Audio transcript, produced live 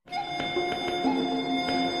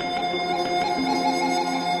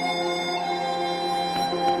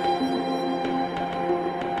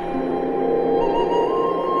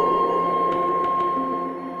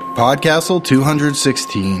PodCastle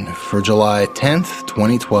 216 for July 10th,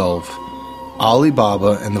 2012. Ali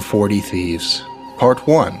Baba and the 40 Thieves, Part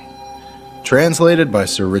 1. Translated by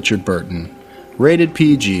Sir Richard Burton. Rated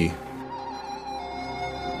PG.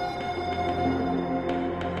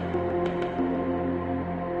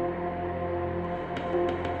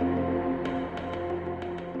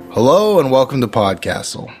 Hello and welcome to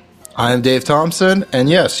PodCastle. I am Dave Thompson, and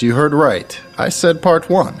yes, you heard right. I said Part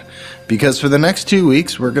 1, because for the next 2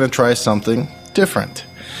 weeks we're going to try something different.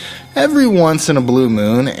 Every once in a blue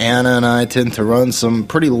moon, Anna and I tend to run some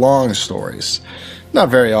pretty long stories. Not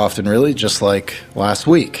very often, really, just like last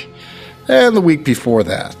week. And the week before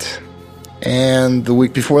that. And the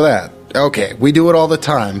week before that. Okay, we do it all the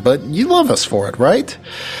time, but you love us for it, right?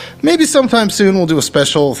 Maybe sometime soon we'll do a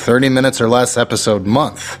special 30 minutes or less episode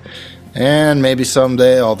month. And maybe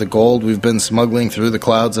someday all the gold we've been smuggling through the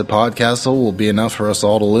clouds at PodCastle will be enough for us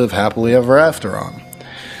all to live happily ever after on.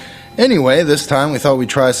 Anyway, this time we thought we'd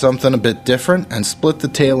try something a bit different and split the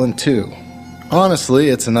tale in two. Honestly,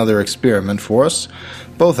 it's another experiment for us.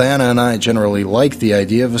 Both Anna and I generally like the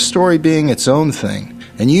idea of a story being its own thing,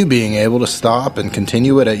 and you being able to stop and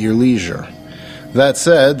continue it at your leisure. That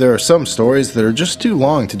said, there are some stories that are just too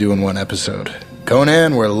long to do in one episode.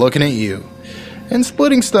 Conan, we're looking at you. And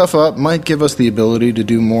splitting stuff up might give us the ability to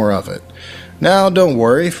do more of it. Now, don't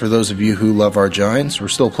worry, for those of you who love our giants, we're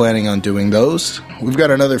still planning on doing those. We've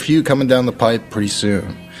got another few coming down the pipe pretty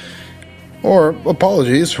soon. Or,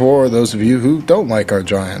 apologies for those of you who don't like our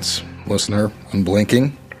giants, listener,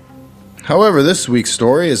 unblinking. However, this week's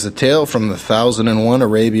story is a tale from the 1001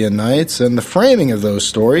 Arabian Nights, and the framing of those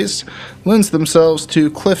stories lends themselves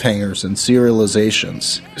to cliffhangers and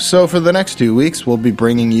serializations. So for the next 2 weeks, we'll be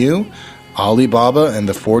bringing you Ali Baba and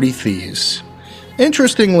the 40 Thieves.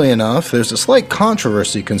 Interestingly enough, there's a slight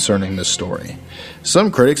controversy concerning this story.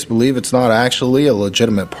 Some critics believe it's not actually a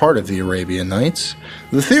legitimate part of the Arabian Nights.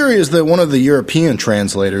 The theory is that one of the European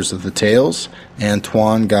translators of the tales,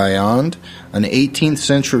 Antoine Gaillard, an 18th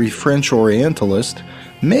century French Orientalist,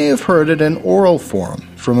 may have heard it in oral form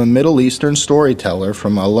from a Middle Eastern storyteller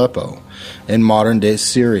from Aleppo, in modern-day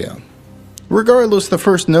Syria. Regardless, the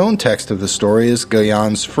first known text of the story is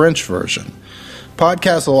Gaillard's French version.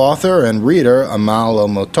 PodCastle author and reader Amal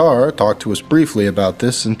El-Motar talked to us briefly about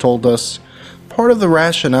this and told us, part of the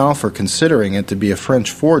rationale for considering it to be a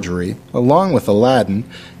French forgery, along with Aladdin,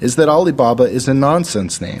 is that Ali Baba is a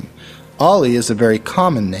nonsense name. Ali is a very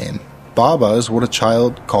common name. Baba is what a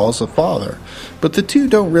child calls a father, but the two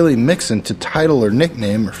don't really mix into title or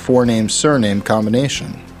nickname or forename-surname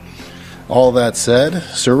combination. All that said,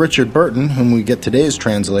 Sir Richard Burton, whom we get today's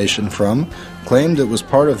translation from, claimed it was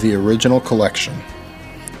part of the original collection.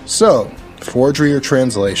 So, forgery or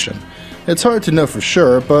translation? It's hard to know for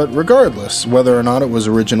sure, but regardless whether or not it was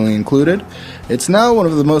originally included, it's now one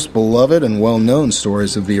of the most beloved and well-known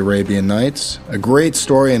stories of the Arabian Nights, a great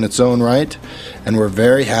story in its own right, and we're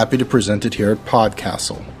very happy to present it here at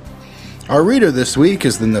PodCastle. Our reader this week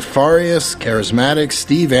is the nefarious, charismatic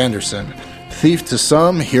Steve Anderson, thief to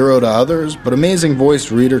some, hero to others, but amazing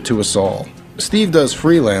voice reader to us all. Steve does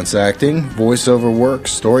freelance acting, voiceover work,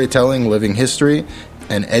 storytelling, living history,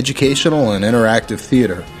 and educational and interactive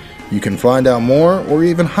theater. You can find out more or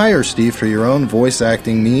even hire Steve for your own voice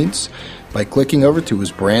acting needs by clicking over to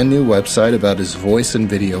his brand new website about his voice and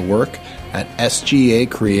video work at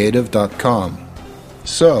sgacreative.com.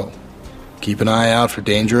 So, keep an eye out for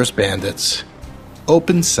dangerous bandits.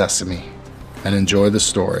 Open sesame and enjoy the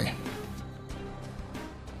story.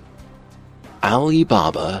 Ali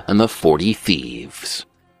Baba and the 40 Thieves.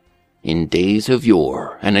 In days of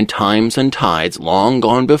yore, and in times and tides long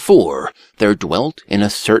gone before, there dwelt in a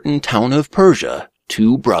certain town of Persia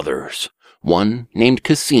 2 brothers, one named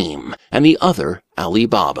Qasim, and the other Ali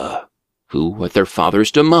Baba, who, at their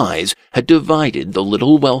father's demise, had divided the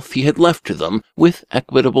little wealth he had left to them with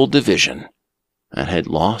equitable division, and had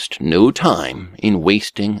lost no time in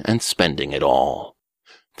wasting and spending it all.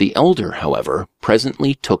 The elder, however,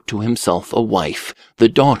 presently took to himself a wife, the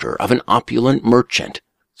daughter of an opulent merchant,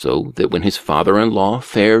 so that when his father-in-law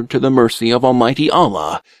fared to the mercy of Almighty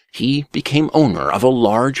Allah, he became owner of a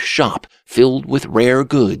large shop filled with rare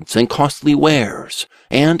goods and costly wares,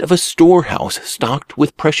 and of a storehouse stocked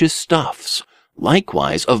with precious stuffs,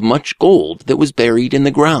 likewise of much gold that was buried in the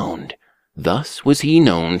ground. Thus was he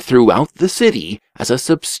known throughout the city as a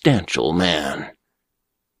substantial man.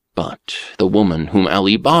 But the woman whom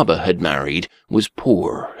Ali Baba had married was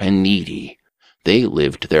poor and needy. They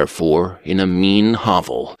lived, therefore, in a mean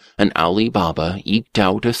hovel, and Ali Baba eked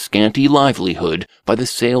out a scanty livelihood by the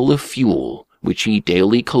sale of fuel, which he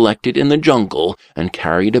daily collected in the jungle and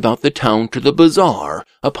carried about the town to the bazaar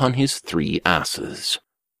upon his 3 asses.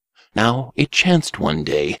 Now, it chanced one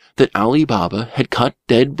day that Ali Baba had cut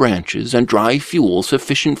dead branches and dry fuel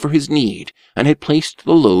sufficient for his need, and had placed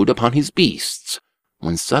the load upon his beasts,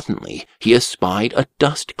 when suddenly he espied a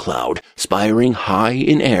dust cloud spiring high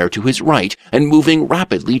in air to his right and moving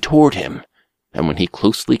rapidly toward him. And when he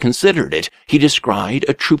closely considered it, he descried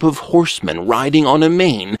a troop of horsemen riding on a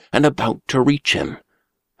mane and about to reach him.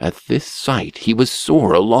 At this sight he was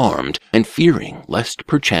sore alarmed, and fearing lest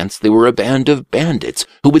perchance they were a band of bandits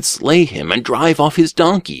who would slay him and drive off his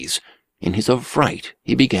donkeys, in his affright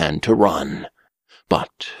he began to run.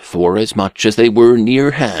 But forasmuch as they were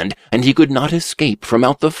near hand, and he could not escape from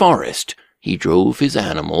out the forest, he drove his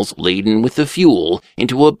animals laden with the fuel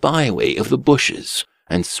into a byway of the bushes,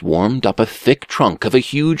 and swarmed up a thick trunk of a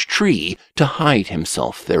huge tree to hide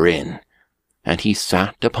himself therein. And he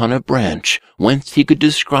sat upon a branch whence he could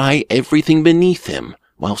descry everything beneath him,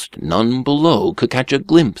 whilst none below could catch a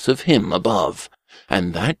glimpse of him above.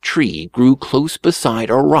 And that tree grew close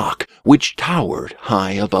beside a rock which towered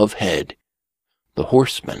high above head. The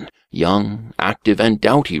horsemen, young, active, and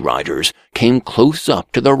doughty riders, came close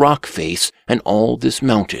up to the rock face, and all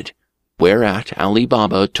dismounted, whereat Ali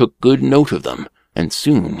Baba took good note of them, and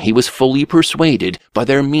soon he was fully persuaded by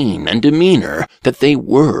their mien and demeanor that they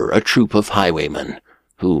were a troop of highwaymen,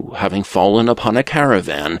 who, having fallen upon a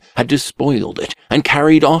caravan, had despoiled it, and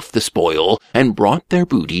carried off the spoil, and brought their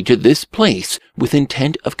booty to this place with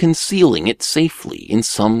intent of concealing it safely in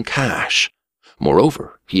some cache.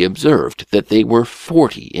 Moreover, he observed that they were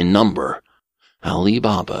 40 in number. Ali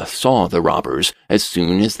Baba saw the robbers as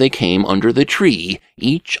soon as they came under the tree,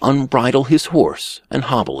 each unbridle his horse and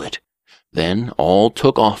hobble it. Then all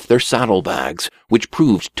took off their saddlebags, which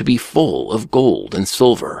proved to be full of gold and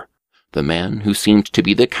silver. The man who seemed to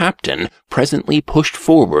be the captain presently pushed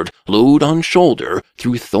forward, load on shoulder,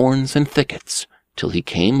 through thorns and thickets, till he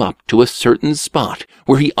came up to a certain spot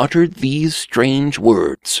where he uttered these strange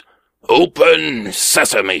words, "Open,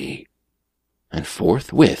 Sesame!" And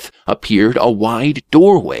forthwith appeared a wide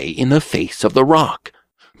doorway in the face of the rock.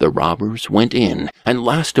 The robbers went in, and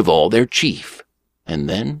last of all their chief, and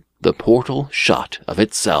then the portal shut of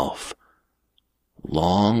itself.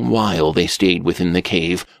 Long while they stayed within the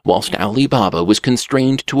cave, whilst Ali Baba was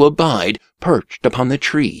constrained to abide perched upon the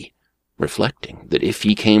tree, reflecting that if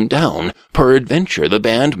he came down, peradventure the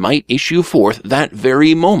band might issue forth that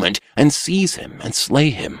very moment and seize him and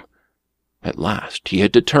slay him. At last he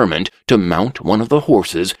had determined to mount one of the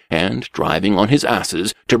horses and, driving on his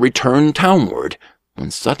asses, to return townward,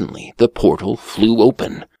 when suddenly the portal flew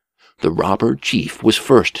open. The robber chief was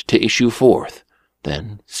first to issue forth.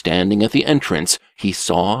 Then, standing at the entrance, he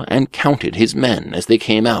saw and counted his men as they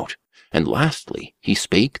came out, and lastly he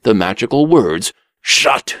spake the magical words,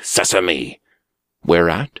 "Shut, Sesame!"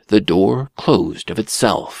 Whereat the door closed of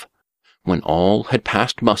itself. When all had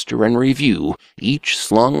passed muster and review, each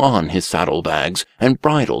slung on his saddlebags and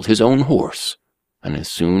bridled his own horse, and as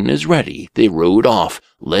soon as ready they rode off,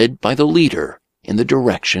 led by the leader, in the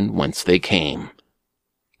direction whence they came.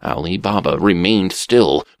 Ali Baba remained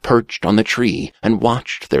still, perched on the tree, and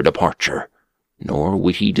watched their departure, nor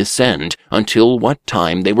would he descend until what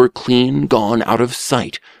time they were clean gone out of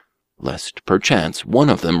sight, lest perchance one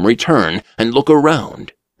of them return and look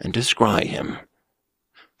around and descry him.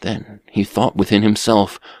 Then he thought within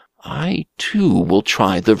himself, I too will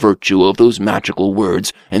try the virtue of those magical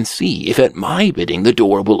words, and see if at my bidding the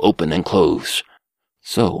door will open and close.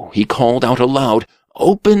 So he called out aloud,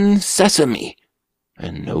 "Open, Sesame!"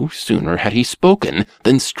 And no sooner had he spoken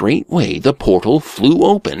than straightway the portal flew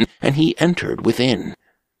open, and he entered within.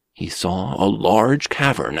 He saw a large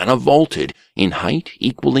cavern and a vaulted, in height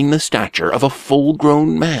equaling the stature of a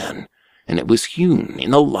full-grown man, and it was hewn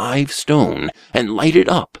in a live stone, and lighted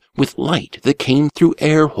up with light that came through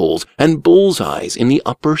air-holes and bull's-eyes in the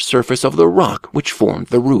upper surface of the rock which formed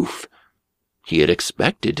the roof. He had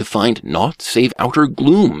expected to find naught save outer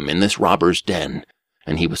gloom in this robber's den,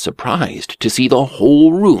 and he was surprised to see the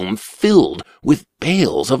whole room filled with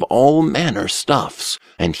bales of all manner stuffs,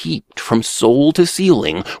 and heaped from sole to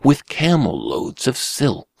ceiling with camel-loads of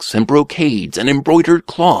silks and brocades and embroidered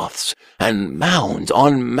cloths, and mounds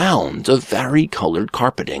on mounds of vari-colored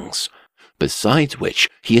carpetings, besides which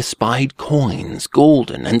he espied coins,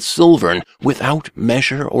 golden and silvern, without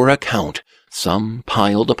measure or account, some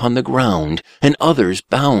piled upon the ground, and others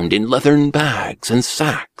bound in leathern bags and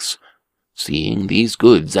sacks. Seeing these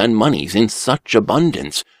goods and monies in such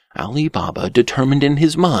abundance, Ali Baba determined in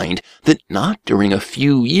his mind that not during a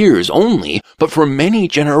few years only, but for many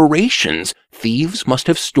generations, thieves must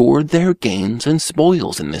have stored their gains and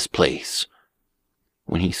spoils in this place.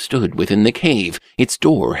 When he stood within the cave, its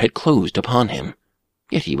door had closed upon him.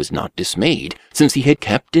 Yet he was not dismayed, since he had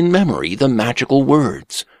kept in memory the magical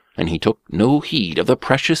words, and he took no heed of the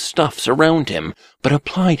precious stuffs around him, but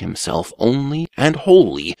applied himself only and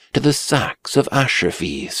wholly to the sacks of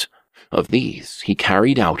Ashrafis. Of these he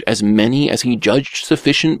carried out as many as he judged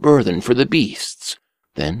sufficient burthen for the beasts.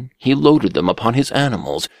 Then he loaded them upon his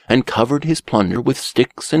animals, and covered his plunder with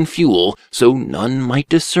sticks and fuel, so none might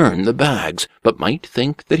discern the bags, but might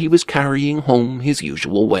think that he was carrying home his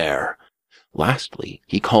usual ware. Lastly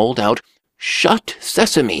he called out, "Shut,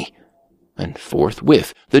 Sesame!" and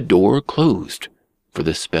forthwith the door closed, for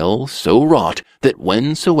the spell so wrought that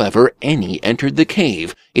whensoever any entered the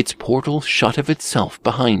cave, its portal shut of itself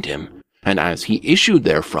behind him, and as he issued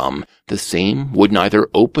therefrom, the same would neither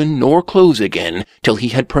open nor close again till he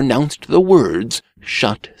had pronounced the words,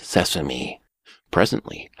 "Shut, Sesame."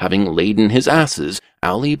 Presently, having laden his asses,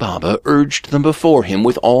 Ali Baba urged them before him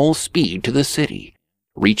with all speed to the city.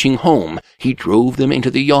 Reaching home, he drove them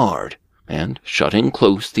into the yard, and, shutting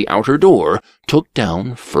close the outer door, took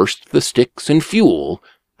down first the sticks and fuel,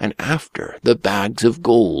 and after the bags of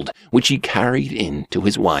gold, which he carried in to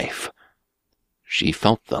his wife. She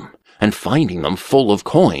felt them, and finding them full of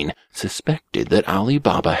coin, suspected that Ali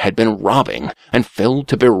Baba had been robbing, and fell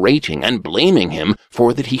to berating and blaming him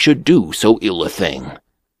for that he should do so ill a thing.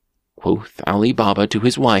 Quoth Ali Baba to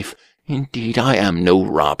his wife, "Indeed I am no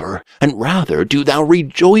robber, and rather do thou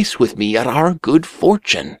rejoice with me at our good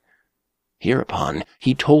fortune." Hereupon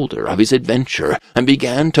he told her of his adventure, and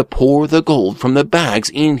began to pour the gold from the bags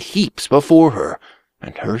in heaps before her,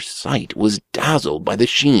 and her sight was dazzled by the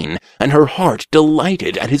sheen, and her heart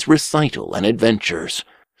delighted at his recital and adventures.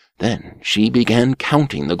 Then she began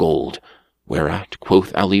counting the gold, whereat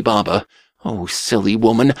quoth Ali Baba, "O silly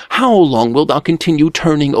woman, how long wilt thou continue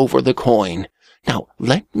turning over the coin? Now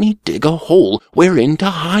let me dig a hole wherein to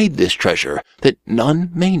hide this treasure, that none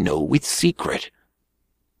may know its secret."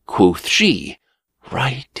 Quoth she,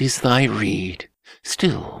 "Right is thy rede.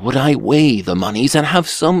 Still would I weigh the moneys, and have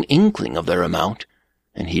some inkling of their amount."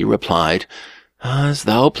 And he replied, "As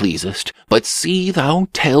thou pleasest, but see thou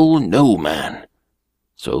tell no man."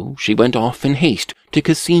 So she went off in haste to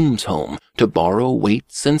Cassim's home to borrow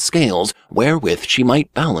weights and scales wherewith she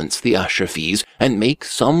might balance the Ashrafis and make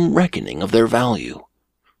some reckoning of their value.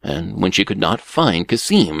 And when she could not find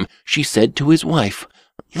Cassim, she said to his wife,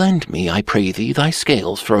 "Lend me, I pray thee, thy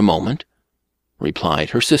scales for a moment."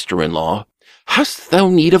 Replied her sister-in-law, "Hast thou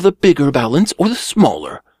need of the bigger balance or the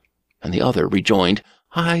smaller?" And the other rejoined,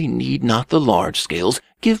 "I need not the large scales,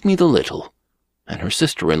 give me the little." And her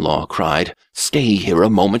sister-in-law cried, "Stay here a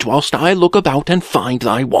moment whilst I look about and find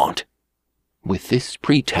thy want." With this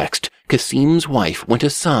pretext, Cassim's wife went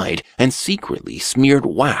aside and secretly smeared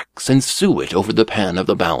wax and suet over the pan of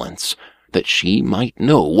the balance, that she might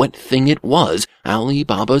know what thing it was Ali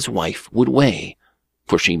Baba's wife would weigh,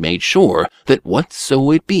 for she made sure that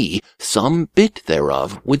whatso it be, some bit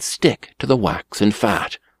thereof would stick to the wax and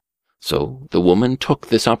fat. So the woman took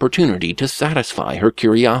this opportunity to satisfy her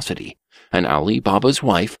curiosity, and Ali Baba's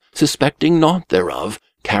wife, suspecting naught thereof,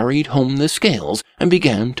 carried home the scales and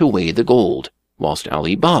began to weigh the gold, whilst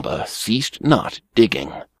Ali Baba ceased not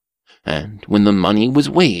digging. And when the money was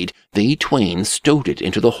weighed, they twain stowed it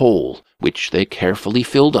into the hole, which they carefully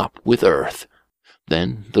filled up with earth.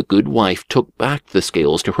 Then the good wife took back the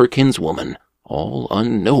scales to her kinswoman, all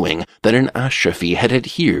unknowing that an Ashrafi had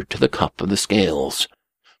adhered to the cup of the scales.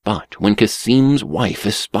 But when Cassim's wife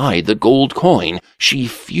espied the gold coin, she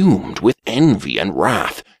fumed with envy and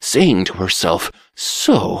wrath, saying to herself,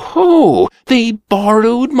 "So ho! They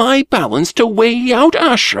borrowed my balance to weigh out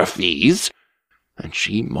Ashrafis." And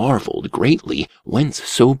she marveled greatly whence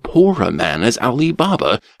so poor a man as Ali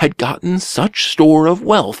Baba had gotten such store of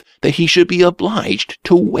wealth that he should be obliged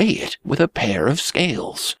to weigh it with a pair of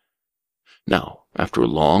scales. Now, after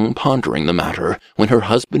long pondering the matter, when her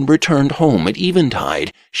husband returned home at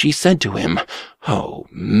eventide, she said to him, "O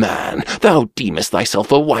man, thou deemest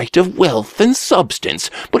thyself a wight of wealth and substance,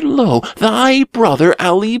 but lo, thy brother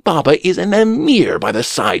Ali Baba is an emir by the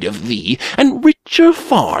side of thee, and richer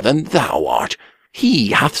far than thou art. He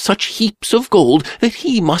hath such heaps of gold that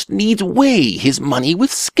he must needs weigh his money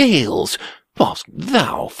with scales, whilst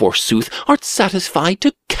thou, forsooth, art satisfied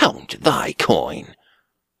to count thy coin."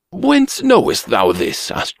 "Whence knowest thou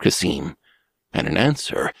this?" asked Cassim. And in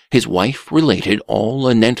answer, his wife related all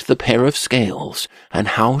anent the pair of scales, and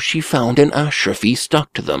how she found an Ashrafi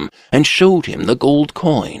stuck to them, and showed him the gold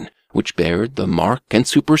coin, which bared the mark and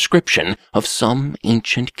superscription of some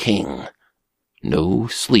ancient king. No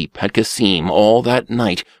sleep had Cassim all that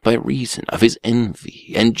night by reason of his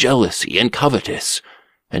envy and jealousy and covetous,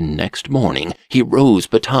 and next morning he rose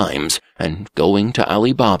betimes, and going to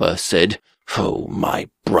Ali Baba said, Oh, my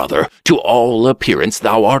brother, to all appearance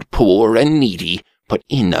thou art poor and needy, but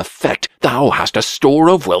in effect thou hast a store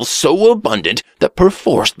of wealth so abundant that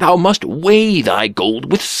perforce thou must weigh thy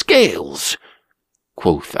gold with scales.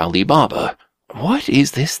 Quoth Ali Baba, What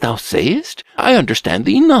is this thou sayest? I understand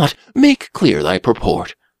thee not. Make clear thy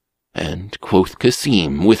purport. And quoth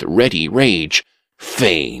Cassim with ready rage,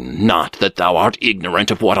 Feign not that thou art ignorant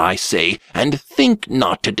of what I say, and think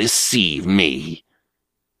not to deceive me.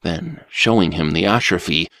 Then, showing him the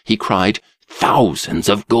Ashrafee, he cried, Thousands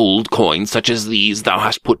of gold coins such as these thou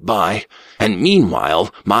hast put by, and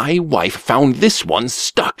meanwhile my wife found this one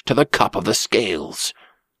stuck to the cup of the scales.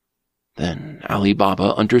 Then Ali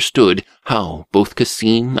Baba understood how both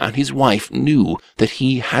Cassim and his wife knew that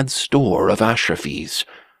he had store of Ashrafees,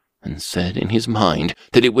 and said in his mind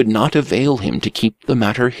that it would not avail him to keep the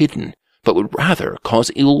matter hidden, but would rather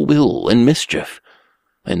cause ill will and mischief.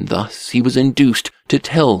 And thus he was induced to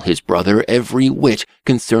tell his brother every whit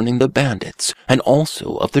concerning the bandits, and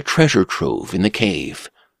also of the treasure trove in the cave.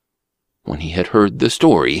 When he had heard the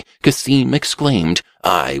story, Cassim exclaimed,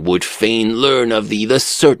 I would fain learn of thee the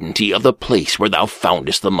certainty of the place where thou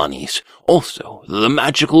foundest the monies, also the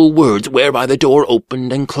magical words whereby the door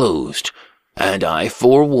opened and closed. And I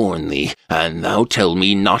forewarn thee, an thou tell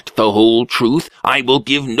me not the whole truth, I will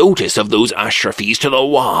give notice of those Ashrafees to the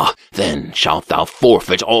Wa. Then shalt thou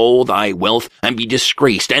forfeit all thy wealth, and be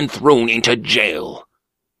disgraced and thrown into jail.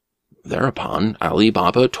 Thereupon Ali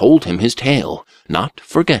Baba told him his tale, not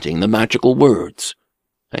forgetting the magical words.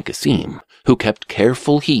 And Cassim, who kept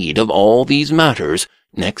careful heed of all these matters,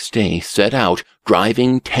 next day set out,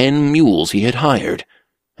 driving 10 mules he had hired,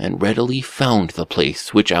 and readily found the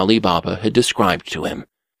place which Ali Baba had described to him.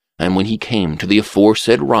 And when he came to the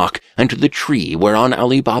aforesaid rock, and to the tree whereon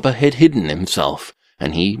Ali Baba had hidden himself,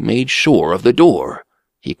 and he made sure of the door,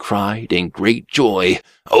 he cried in great joy,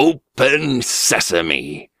 Open,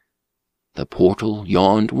 sesame! The portal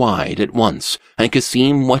yawned wide at once, and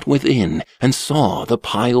Cassim went within, and saw the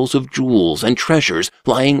piles of jewels and treasures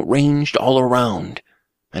lying ranged all around.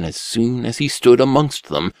 And as soon as he stood amongst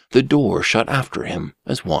them, the door shut after him,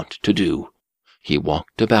 as wont to do. He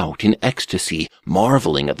walked about in ecstasy,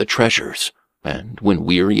 marveling at the treasures, and when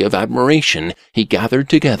weary of admiration, he gathered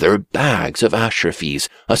together bags of Ashrafees,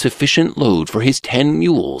 a sufficient load for his 10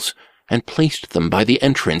 mules, and placed them by the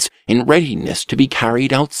entrance in readiness to be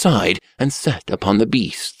carried outside and set upon the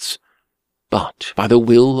beasts. But by the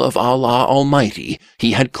will of Allah Almighty,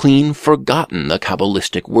 he had clean forgotten the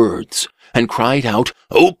Kabbalistic words, and cried out,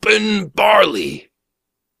 Open, barley!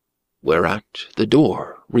 Whereat the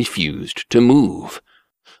door refused to move.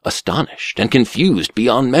 Astonished and confused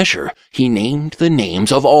beyond measure, he named the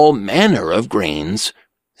names of all manner of grains,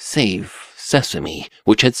 save sesame,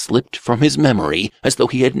 which had slipped from his memory as though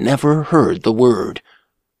he had never heard the word.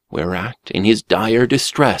 Whereat, in his dire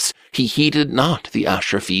distress, he heeded not the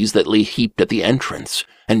Ashrafees that lay heaped at the entrance,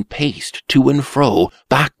 and paced to and fro,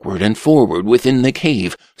 backward and forward within the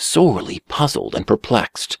cave, sorely puzzled and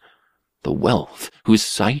perplexed. The wealth, whose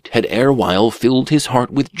sight had erewhile filled his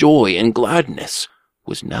heart with joy and gladness,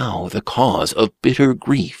 was now the cause of bitter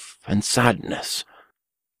grief and sadness.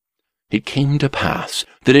 It came to pass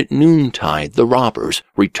that at noontide the robbers,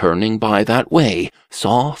 returning by that way,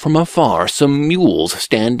 saw from afar some mules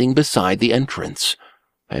standing beside the entrance,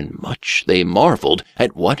 and much they marveled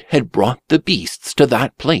at what had brought the beasts to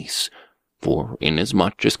that place, for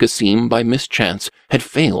inasmuch as Cassim by mischance had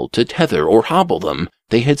failed to tether or hobble them,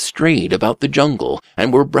 they had strayed about the jungle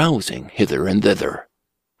and were browsing hither and thither.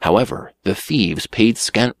 However, the thieves paid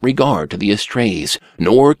scant regard to the estrays,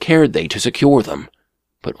 nor cared they to secure them,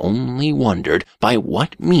 but only wondered by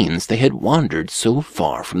what means they had wandered so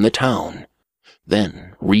far from the town.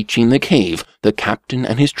 Then, reaching the cave, the captain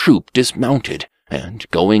and his troop dismounted, and,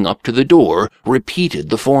 going up to the door, repeated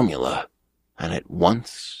the formula, and at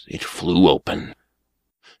once it flew open.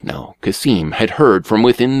 Now Cassim had heard from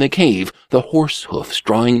within the cave the horse-hoofs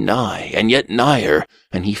drawing nigh and yet nigher,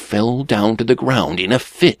 and he fell down to the ground in a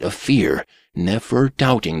fit of fear, never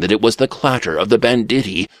doubting that it was the clatter of the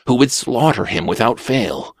banditti who would slaughter him without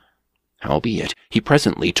fail. Howbeit, he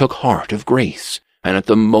presently took heart of grace, and at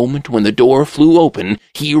the moment when the door flew open,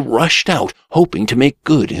 he rushed out, hoping to make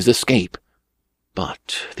good his escape.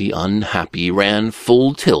 But the unhappy ran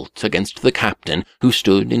full tilt against the captain who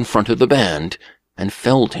stood in front of the band, and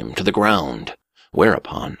felled him to the ground,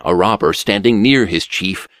 whereupon a robber standing near his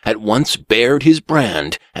chief at once bared his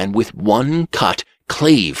brand, and with one cut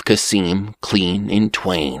clave Cassim clean in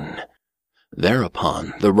twain.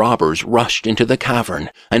 Thereupon the robbers rushed into the cavern,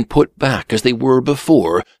 and put back as they were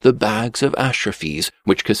before the bags of Ashrafees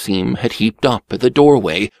which Cassim had heaped up at the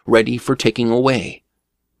doorway ready for taking away.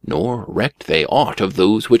 nor recked they aught of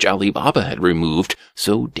those which Ali Baba had removed,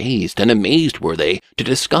 so dazed and amazed were they to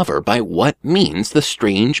discover by what means the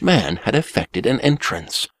strange man had effected an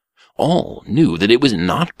entrance. All knew that it was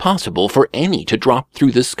not possible for any to drop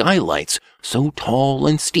through the skylights, so tall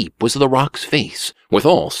and steep was the rock's face,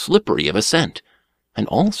 withal slippery of ascent, and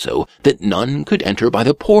also that none could enter by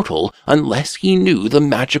the portal unless he knew the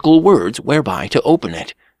magical words whereby to open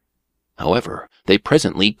it. However, they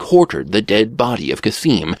presently quartered the dead body of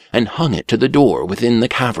Cassim and hung it to the door within the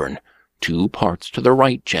cavern, 2 parts to the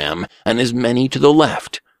right jamb and as many to the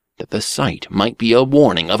left, that the sight might be a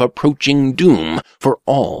warning of approaching doom for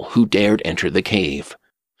all who dared enter the cave.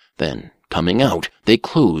 Then, coming out, they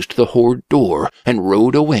closed the hoard door and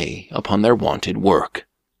rode away upon their wonted work.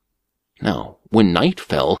 Now, when night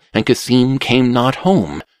fell and Cassim came not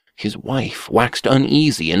home, his wife waxed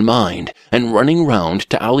uneasy in mind, and running round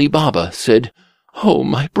to Ali Baba, said, "O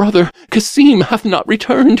my brother, Cassim hath not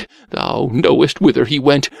returned. Thou knowest whither he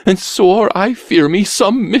went, and sore I fear me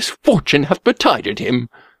some misfortune hath betided him."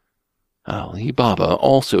 Ali Baba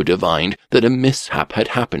also divined that a mishap had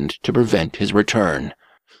happened to prevent his return.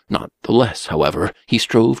 Not the less, however, he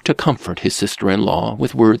strove to comfort his sister-in-law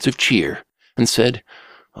with words of cheer, and said,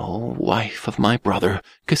 "O wife of my brother,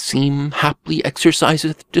 Cassim haply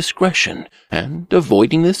exerciseth discretion, and,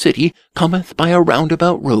 avoiding the city, cometh by a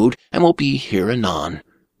roundabout road, and will be here anon.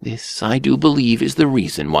 This I do believe is the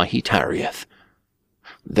reason why he tarrieth."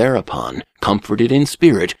 Thereupon, comforted in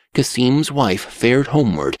spirit, Cassim's wife fared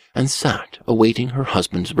homeward, and sat awaiting her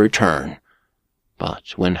husband's return.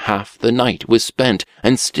 But when half the night was spent,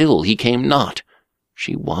 and still he came not,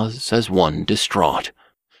 she was as one distraught.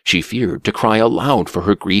 She feared to cry aloud for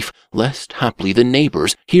her grief, lest haply the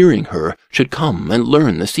neighbors, hearing her, should come and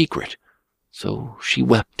learn the secret. So she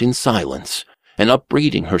wept in silence, and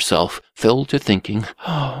upbraiding herself, fell to thinking,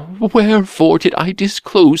 "Wherefore did I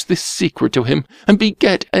disclose this secret to him, and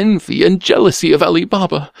beget envy and jealousy of Ali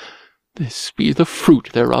Baba? This be the fruit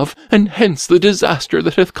thereof, and hence the disaster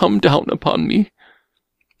that hath come down upon me."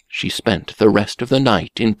 She spent the rest of the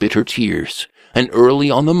night in bitter tears, and early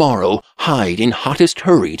on the morrow hied in hottest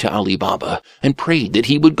hurry to Ali Baba, and prayed that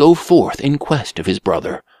he would go forth in quest of his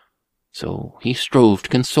brother. So he strove to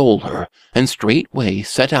console her, and straightway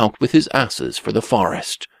set out with his asses for the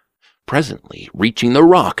forest. Presently, reaching the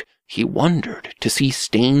rock, he wondered to see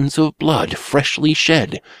stains of blood freshly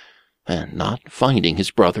shed, and not finding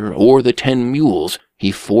his brother or the 10 mules,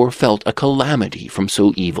 he forefelt a calamity from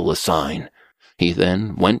so evil a sign. He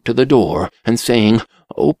then went to the door, and saying,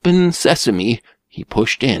 "Open sesame," he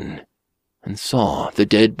pushed in, and saw the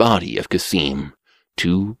dead body of Cassim,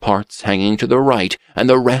 2 parts hanging to the right, and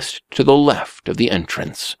the rest to the left of the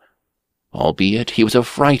entrance. Albeit he was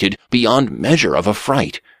affrighted beyond measure of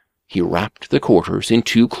affright, he wrapped the quarters in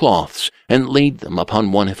 2 cloths, and laid them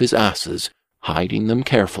upon one of his asses, hiding them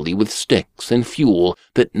carefully with sticks and fuel,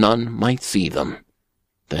 that none might see them.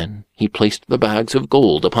 Then he placed the bags of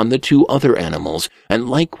gold upon the 2 other animals, and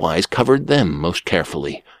likewise covered them most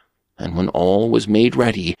carefully. And when all was made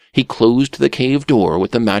ready, he closed the cave door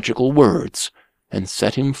with the magical words, and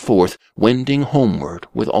set him forth, wending homeward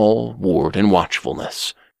with all ward and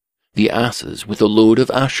watchfulness. The asses with the load of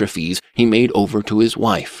ashrafis he made over to his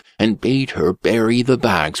wife, and bade her bury the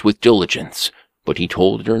bags with diligence, but he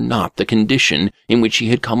told her not the condition in which he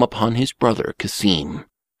had come upon his brother Cassim.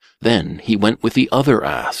 Then he went with the other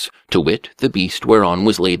ass, to wit, the beast whereon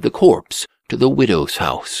was laid the corpse, to the widow's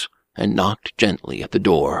house, and knocked gently at the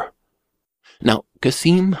door. Now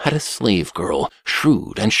Cassim had a slave girl,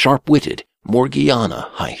 shrewd and sharp-witted, Morgiana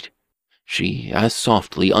hight. She as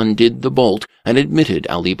softly undid the bolt, and admitted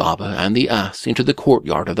Ali Baba and the ass into the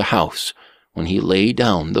courtyard of the house, when he lay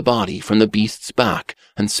down the body from the beast's back,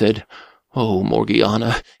 and said, "O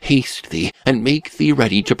Morgiana, haste thee, and make thee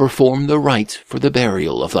ready to perform the rites for the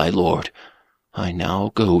burial of thy lord. I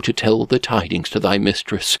now go to tell the tidings to thy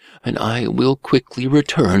mistress, and I will quickly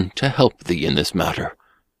return to help thee in this matter."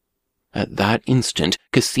 At that instant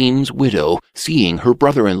Cassim's widow, seeing her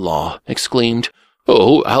brother-in-law, exclaimed,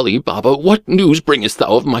 "O Ali Baba, what news bringest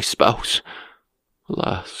thou of my spouse?"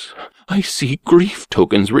 "Alas, I see grief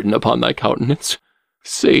tokens written upon thy countenance.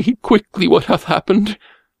 Say quickly what hath happened."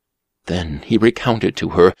 Then he recounted to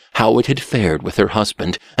her how it had fared with her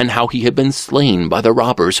husband, and how he had been slain by the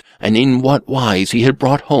robbers, and in what wise he had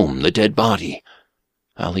brought home the dead body.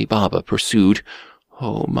 Ali Baba pursued,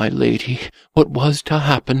 "O my lady, what was to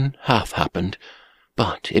happen hath happened,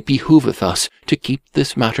 but it behoveth us to keep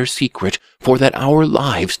this matter secret, for that our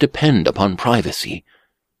lives depend upon privacy."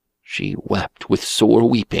 She wept with sore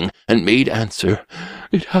weeping, and made answer,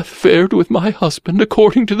 "It hath fared with my husband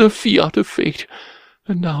according to the fiat of fate.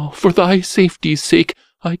 And now, for thy safety's sake,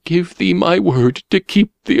 I give thee my word to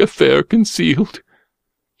keep the affair concealed."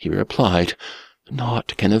 He replied,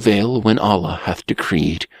 "Naught can avail when Allah hath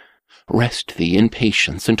decreed. Rest thee in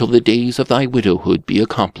patience until the days of thy widowhood be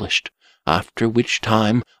accomplished, after which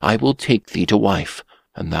time I will take thee to wife,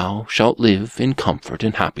 and thou shalt live in comfort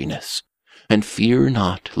and happiness. And fear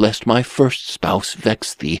not lest my first spouse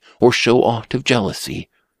vex thee or show aught of jealousy,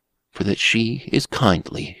 for that she is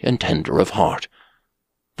kindly and tender of heart."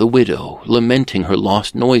 The widow, lamenting her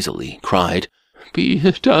loss noisily, cried, "Be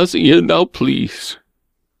it as e'en thou please."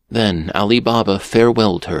 Then Ali Baba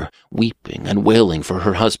farewelled her, weeping and wailing for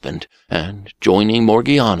her husband, and, joining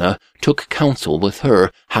Morgiana, took counsel with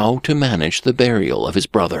her how to manage the burial of his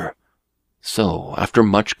brother. So, after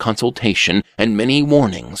much consultation and many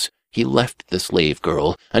warnings, he left the slave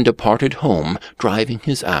girl and departed home, driving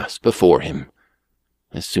his ass before him.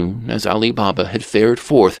 As soon as Ali Baba had fared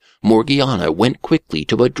forth, Morgiana went quickly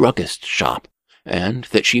to a druggist's shop, and,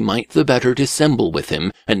 that she might the better dissemble with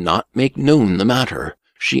him and not make known the matter,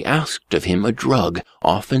 she asked of him a drug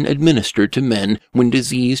often administered to men when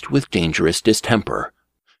diseased with dangerous distemper.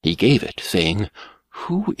 He gave it, saying,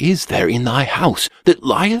 "Who is there in thy house that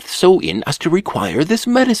lieth so in as to require this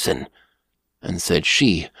medicine?" And said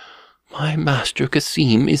she, "My master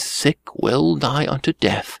Cassim is sick well nigh unto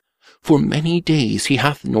death. For many days he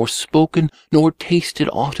hath nor spoken nor tasted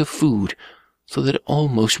aught of food, so that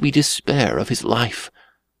almost we despair of his life."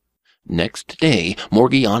 Next day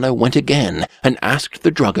Morgiana went again and asked the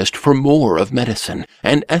druggist for more of medicine,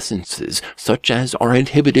 and essences such as are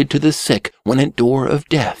inhibited to the sick when at door of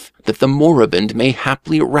death, that the moribund may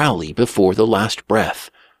haply rally before the last breath.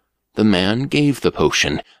 The man gave the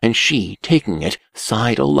potion, and she, taking it,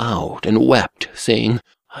 sighed aloud and wept, saying,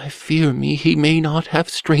 "I fear me he may not have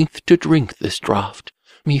strength to drink this draught.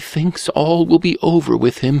 Methinks all will be over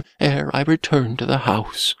with him ere I return to the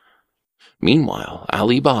house." Meanwhile,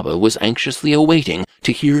 Ali Baba was anxiously awaiting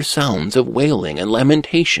to hear sounds of wailing and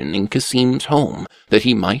lamentation in Cassim's home, that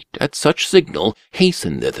he might, at such signal,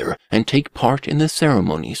 hasten thither and take part in the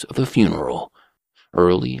ceremonies of the funeral.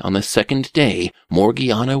 Early on the second day,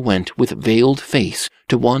 Morgiana went with veiled face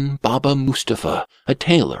to one Baba Mustafa, a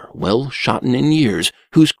tailor well shotten in years,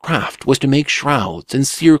 whose craft was to make shrouds and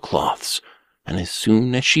cerecloths. And as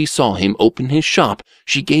soon as she saw him open his shop,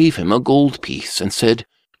 she gave him a gold piece and said,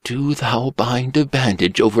 "Do thou bind a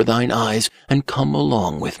bandage over thine eyes, and come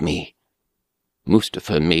along with me."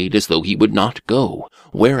 Mustafa made as though he would not go,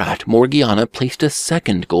 whereat Morgiana placed a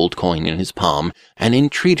second gold coin in his palm, and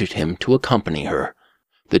entreated him to accompany her.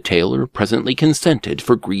 The tailor presently consented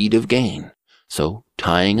for greed of gain, so,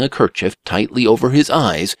 tying a kerchief tightly over his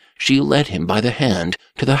eyes, she led him by the hand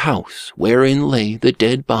to the house wherein lay the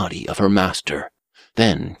dead body of her master.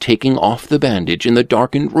 Then, taking off the bandage in the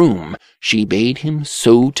darkened room, she bade him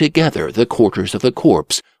sew together the quarters of the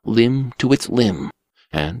corpse, limb to its limb,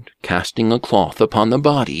 and, casting a cloth upon the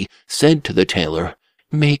body, said to the tailor,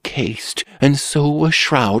 "Make haste, and sew a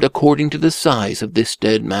shroud according to the size of this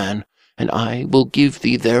dead man, and I will give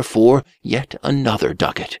thee therefore yet another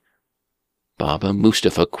ducat." Baba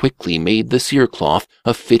Mustafa quickly made the cerecloth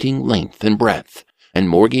of fitting length and breadth, and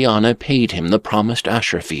Morgiana paid him the promised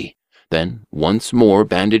ashrafi. Then, once more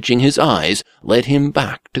bandaging his eyes, led him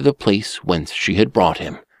back to the place whence she had brought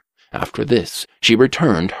him. After this, she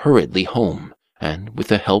returned hurriedly home, and, with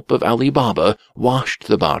the help of Ali Baba, washed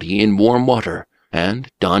the body in warm water, and,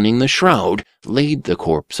 donning the shroud, laid the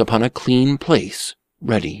corpse upon a clean place,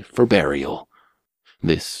 ready for burial.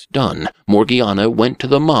 This done, Morgiana went to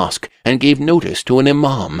the mosque and gave notice to an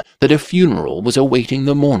imam that a funeral was awaiting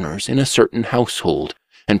the mourners in a certain household,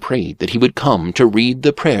 and prayed that he would come to read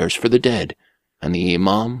the prayers for the dead, and the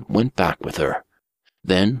imam went back with her.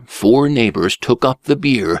 Then 4 neighbors took up the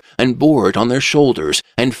bier and bore it on their shoulders,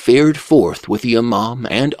 and fared forth with the imam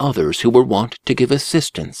and others who were wont to give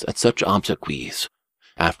assistance at such obsequies.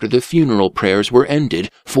 After the funeral prayers were ended,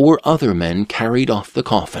 4 other men carried off the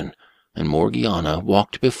coffin, and Morgiana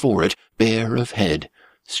walked before it bare of head,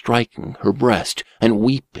 striking her breast, and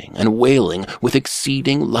weeping and wailing with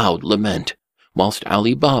exceeding loud lament, whilst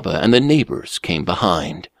Ali Baba and the neighbors came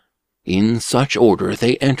behind. In such order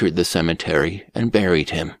they entered the cemetery and buried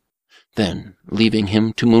him. Then, leaving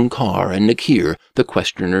him to Munkar and Nakir, the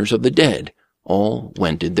questioners of the dead, all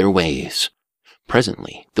wended their ways.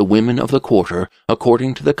 Presently, the women of the quarter,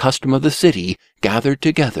 according to the custom of the city, gathered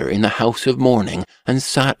together in the house of mourning, and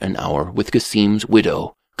sat an hour with Cassim's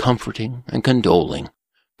widow, comforting and condoling,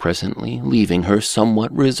 presently leaving her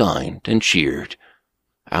somewhat resigned and cheered.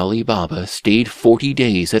 Ali Baba stayed 40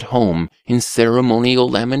 days at home in ceremonial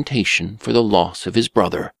lamentation for the loss of his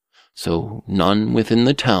brother, so none within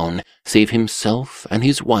the town, save himself and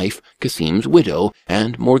his wife, Kasim's widow,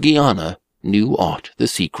 and Morgiana, knew aught the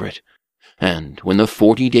secret. And when the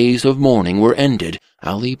 40 days of mourning were ended,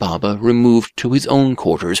 Ali Baba removed to his own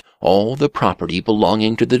quarters all the property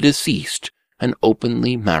belonging to the deceased, and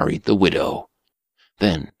openly married the widow.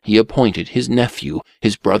 Then he appointed his nephew,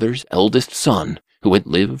 his brother's eldest son, who had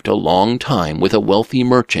lived a long time with a wealthy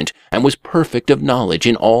merchant and was perfect of knowledge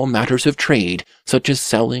in all matters of trade, such as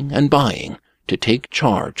selling and buying, to take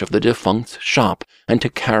charge of the defunct's shop and to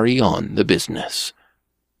carry on the business.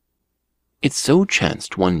 It so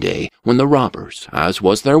chanced one day, when the robbers, as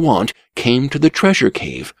was their wont, came to the treasure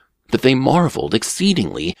cave, that they marveled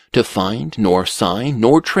exceedingly to find nor sign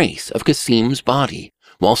nor trace of Kasim's body,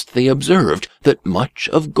 whilst they observed that much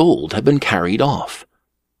of gold had been carried off.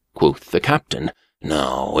 Quoth the captain,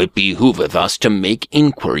 "Now it behoveth us to make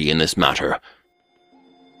inquiry in this matter."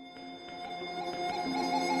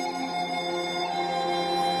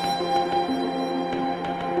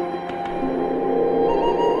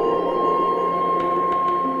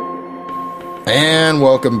 And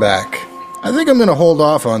welcome back. I think I'm going to hold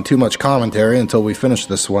off on too much commentary until we finish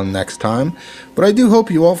this one next time, but I do hope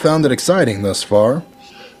you all found it exciting thus far.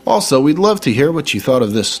 Also, we'd love to hear what you thought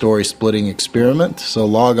of this story-splitting experiment, so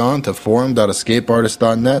log on to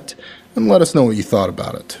forum.escapeartist.net and let us know what you thought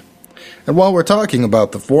about it. And while we're talking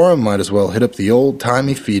about the forum, might as well hit up the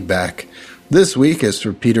old-timey feedback. This week is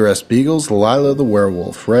for Peter S. Beagle's Lila the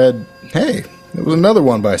Werewolf, read, "Hey, it was another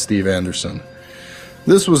one by Steve Anderson."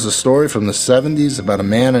 This was a story from the 70s about a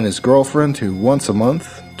man and his girlfriend who once a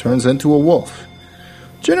month turns into a wolf.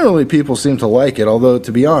 Generally, people seem to like it, although,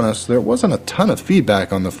 to be honest, there wasn't a ton of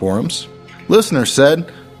feedback on the forums. Listeners said,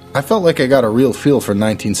 "I felt like I got a real feel for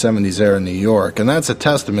 1970s era New York, and that's a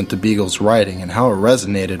testament to Beagle's writing and how it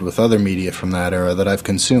resonated with other media from that era that I've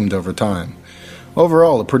consumed over time.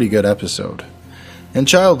 Overall, a pretty good episode." And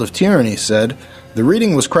Child of Tyranny said, "The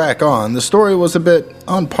reading was crack on. The story was a bit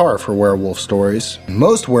on par for werewolf stories.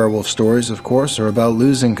 Most werewolf stories, of course, are about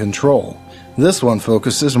losing control. This one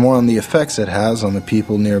focuses more on the effects it has on the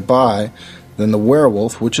people nearby than the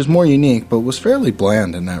werewolf, which is more unique but was fairly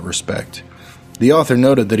bland in that respect." The author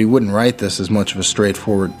noted that he wouldn't write this as much of a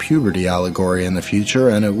straightforward puberty allegory in the future,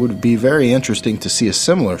 and it would be very interesting to see a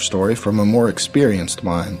similar story from a more experienced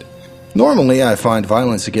mind. Normally, I find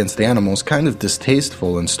violence against animals kind of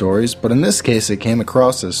distasteful in stories, but in this case it came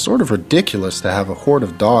across as sort of ridiculous to have a horde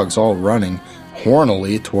of dogs all running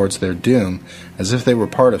hornily towards their doom, as if they were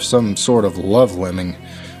part of some sort of love lemming,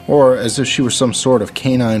 or as if she were some sort of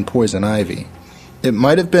canine poison ivy. It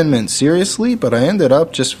might have been meant seriously, but I ended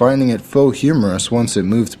up just finding it faux humorous once it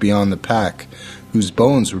moved beyond the pack, whose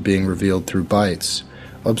bones were being revealed through bites.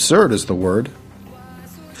 Absurd is the word.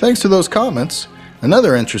 Thanks to those comments.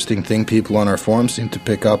 Another interesting thing people on our forum seemed to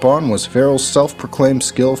pick up on was Farrell's self-proclaimed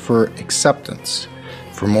skill for acceptance.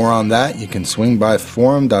 For more on that, you can swing by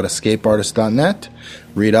forum.escapeartist.net,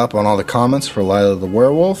 read up on all the comments for Lila the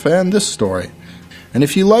Werewolf and this story. And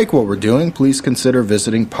if you like what we're doing, please consider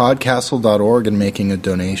visiting PodCastle.org and making a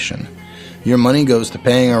donation. Your money goes to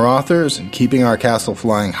paying our authors and keeping our castle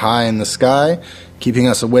flying high in the sky, keeping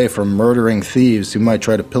us away from murdering thieves who might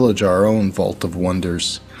try to pillage our own vault of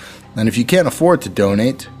wonders. And if you can't afford to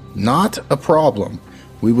donate, not a problem.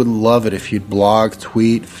 We would love it if you'd blog,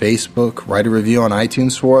 tweet, Facebook, write a review on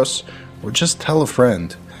iTunes for us, or just tell a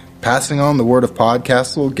friend. Passing on the word of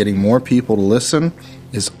PodCastle, getting more people to listen,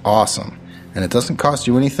 is awesome. And it doesn't cost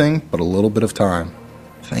you anything but a little bit of time.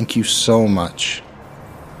 Thank you so much.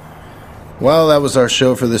 Well, that was our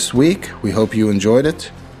show for this week. We hope you enjoyed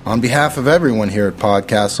it. On behalf of everyone here at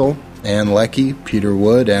PodCastle, Ann Leckie, Peter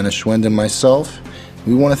Wood, Anna Schwind, and myself,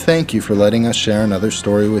 we want to thank you for letting us share another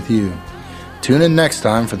story with you. Tune in next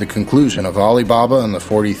time for the conclusion of Ali Baba and the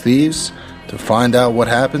 40 Thieves to find out what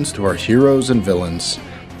happens to our heroes and villains.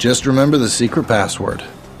 Just remember the secret password.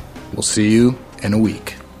 We'll see you in a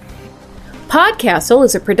week. PodCastle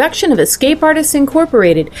is a production of Escape Artists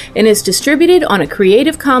Incorporated and is distributed on a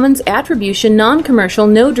Creative Commons Attribution Non-Commercial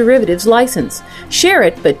No Derivatives license. Share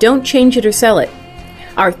it, but don't change it or sell it.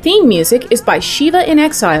 Our theme music is by Shiva in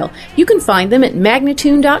Exile. You can find them at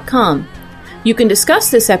magnatune.com. You can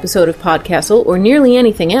discuss this episode of PodCastle or nearly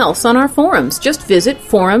anything else on our forums. Just visit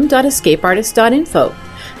forum.escapeartist.info.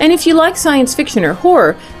 And if you like science fiction or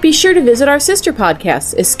horror, be sure to visit our sister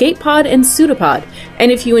podcasts, Escape Pod and Pseudopod.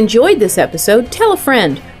 And if you enjoyed this episode, tell a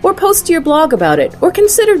friend, or post to your blog about it, or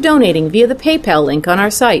consider donating via the PayPal link on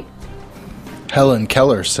our site. Helen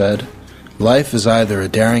Keller said, "Life is either a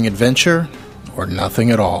daring adventure or nothing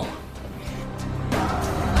at all."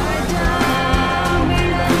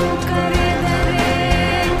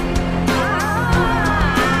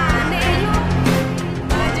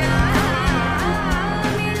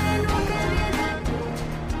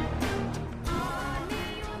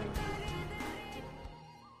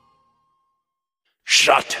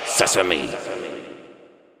 Shut, Sesame!